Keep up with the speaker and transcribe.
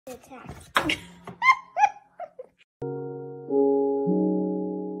Attack.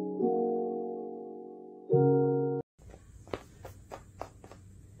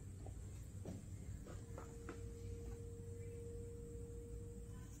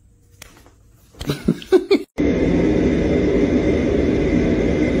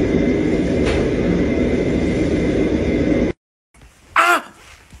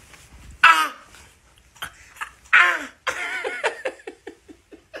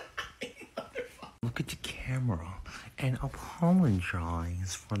 Look at the camera and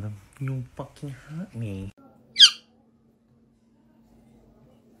apologize for the you fucking hurt me.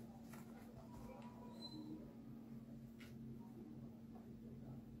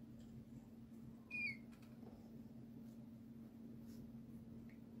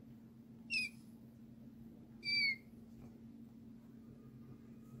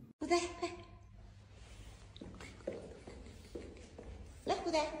 Cô đây, đây. Lấy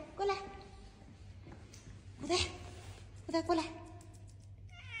cô đây, cô lại. Cô đây, cô đây, cô lại.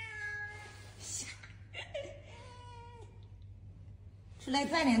出来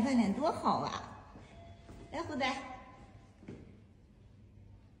锻炼锻炼多好啊！来，胡仔，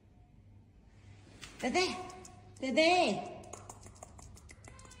呆呆，呆呆，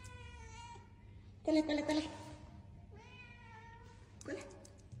过来，过来，过来，过来，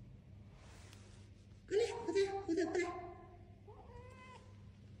过来，胡仔，胡仔，过来，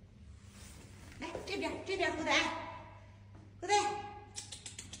来这边，这边，胡仔，胡仔。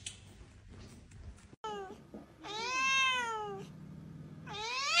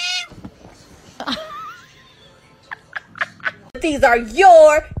These are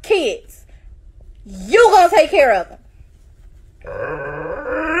your kids. You gonna take care of them.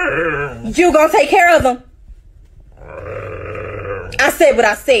 You gonna take care of them. I said what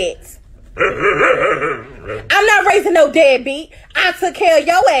I said. I'm not raising no deadbeat. I took care of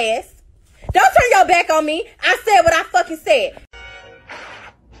your ass. Don't turn your back on me. I said what I fucking said.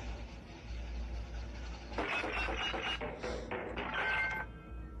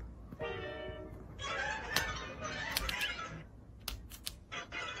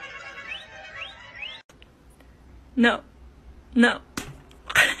 No. No.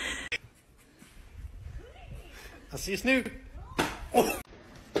 I'll see you, Snoop.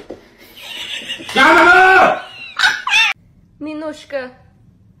 Minushka,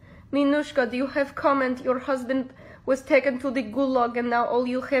 Minushka, do you have comment? Your husband was taken to the gulag and now all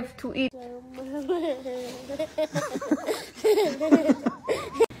you have to eat.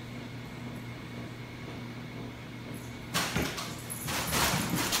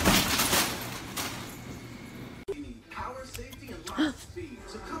 Power, safety, and light speed.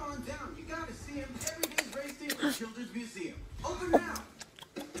 So come on down. You gotta see him every day's race day at the Children's Museum. Open now.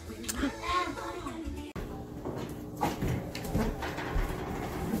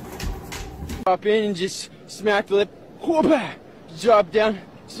 Drop in and just smack the lip. Whoop! Drop down.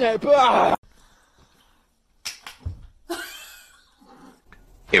 Snap. Ah!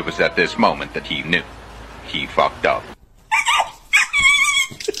 It was at this moment that he knew. He fucked up.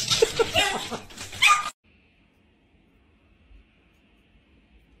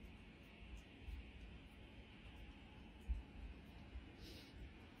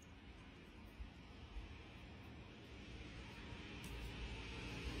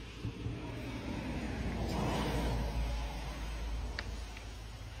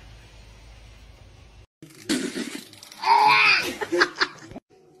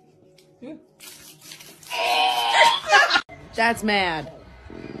 That's mad.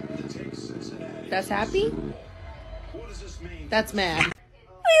 That's happy? That's mad.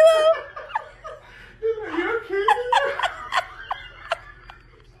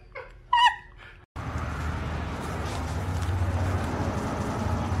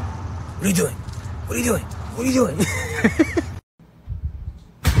 What are you doing? What are you doing? What are you doing?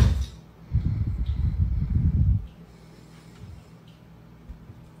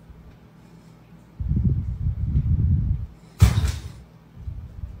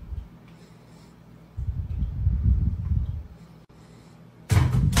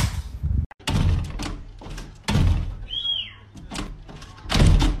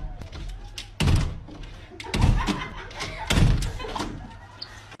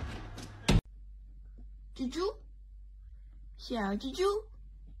 Juju, 小猪猪，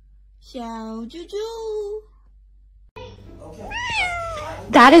小猪猪。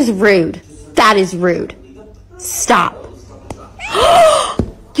 That is rude. That is rude. Stop.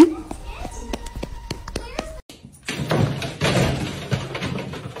 You.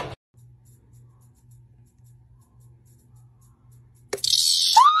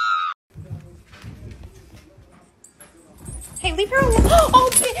 Hey, leave her alone. Oh,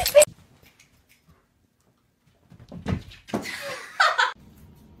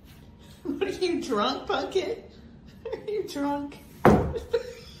 drunk, Pumpkin? Are you drunk?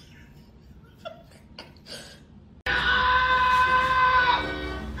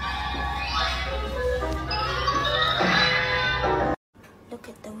 Look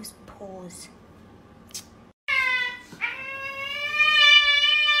at those paws.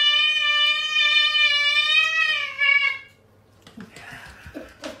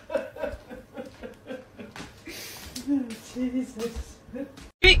 Jesus.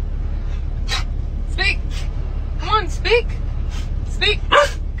 Speak! Speak! Come on, speak! Speak!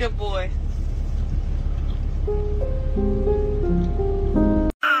 Good boy.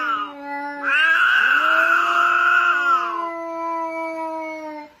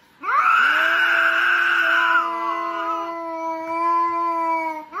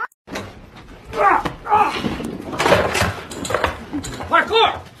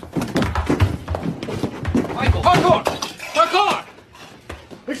 Parkour! Michael, parkour! Parkour!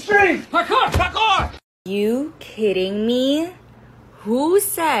 Extreme! Parkour! Parkour! You kidding me? Who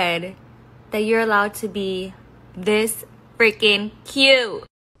said that you're allowed to be this freaking cute?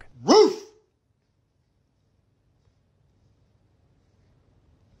 Roof!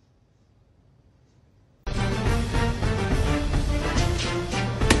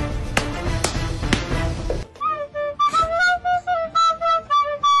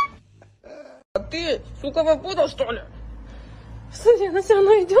 Ты, сука, попутал, что ли? Смотри, она все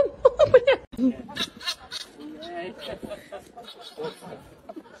равно идет.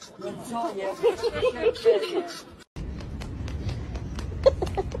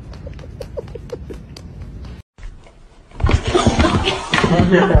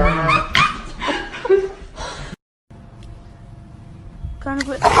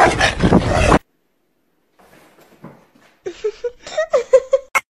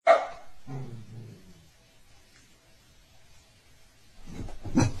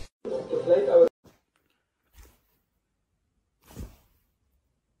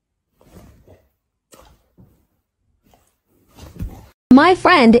 My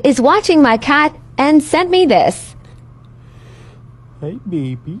friend is watching my cat and sent me this. Hey,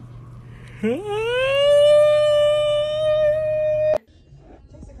 baby.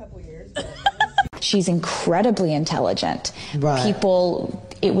 She's incredibly intelligent. Right. People,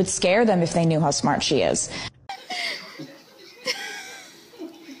 it would scare them if they knew how smart she is.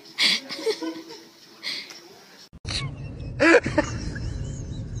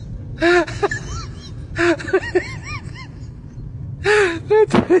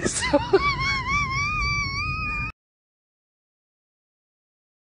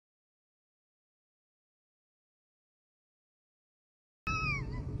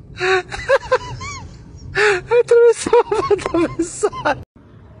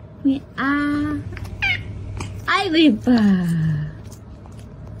 Ay, viva.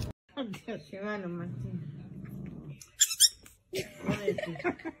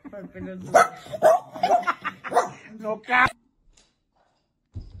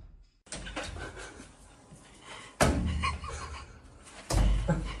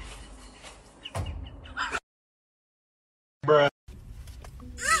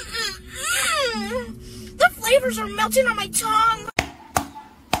 The flavors are melting on my tongue.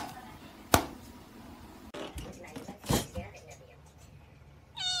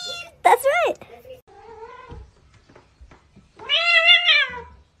 That's right.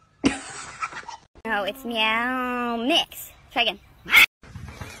 No, it's meow mix. Try again.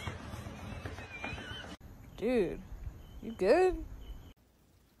 Dude, you good?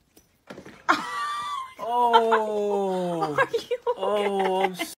 Oh! Are you okay? Oh,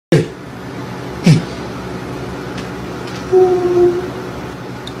 I'm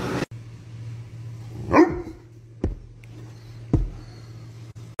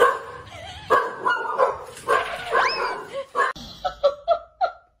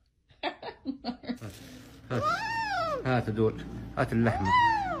هات دول هات اللحمة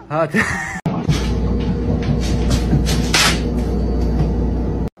هات We're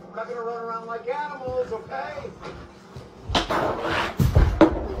not gonna run around like animals, okay?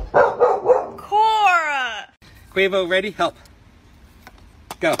 Cora! Quavo, ready? Help.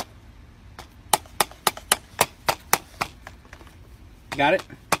 Go. Got it?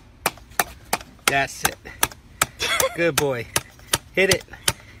 That's it. Good boy. Hit it.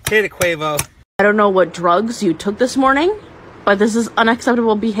 Hit it, Quavo. I don't know what drugs you took this morning, but this is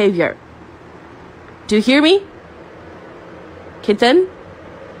unacceptable behavior. Do you hear me? Kitten?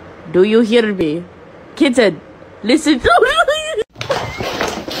 Do you hear me? Kitten, listen to me.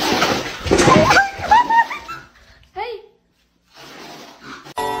 Hey!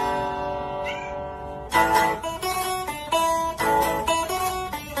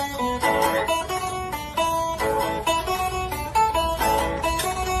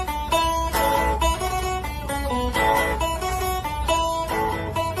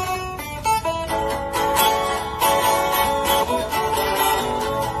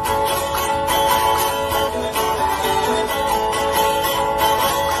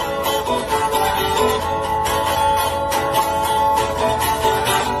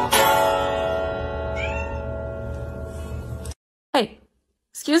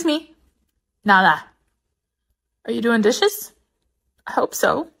 Excuse me. Nada. Are you doing dishes? I hope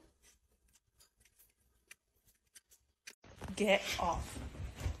so. Get off.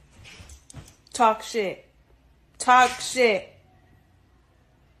 Talk shit. Talk shit.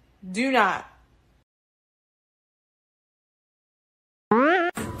 Do not.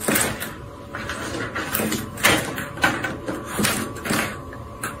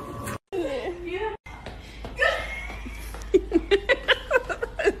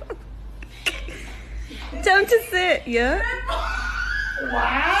 Time to sit, yeah?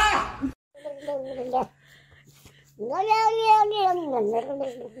 Wow.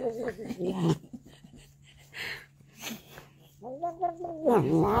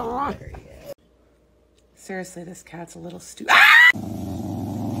 Seriously, this cat's a little stupid.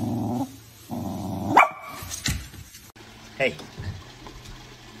 Hey.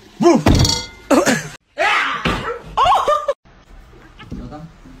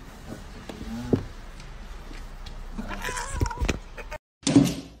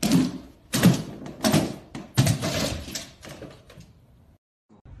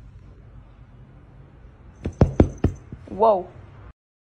 Whoa.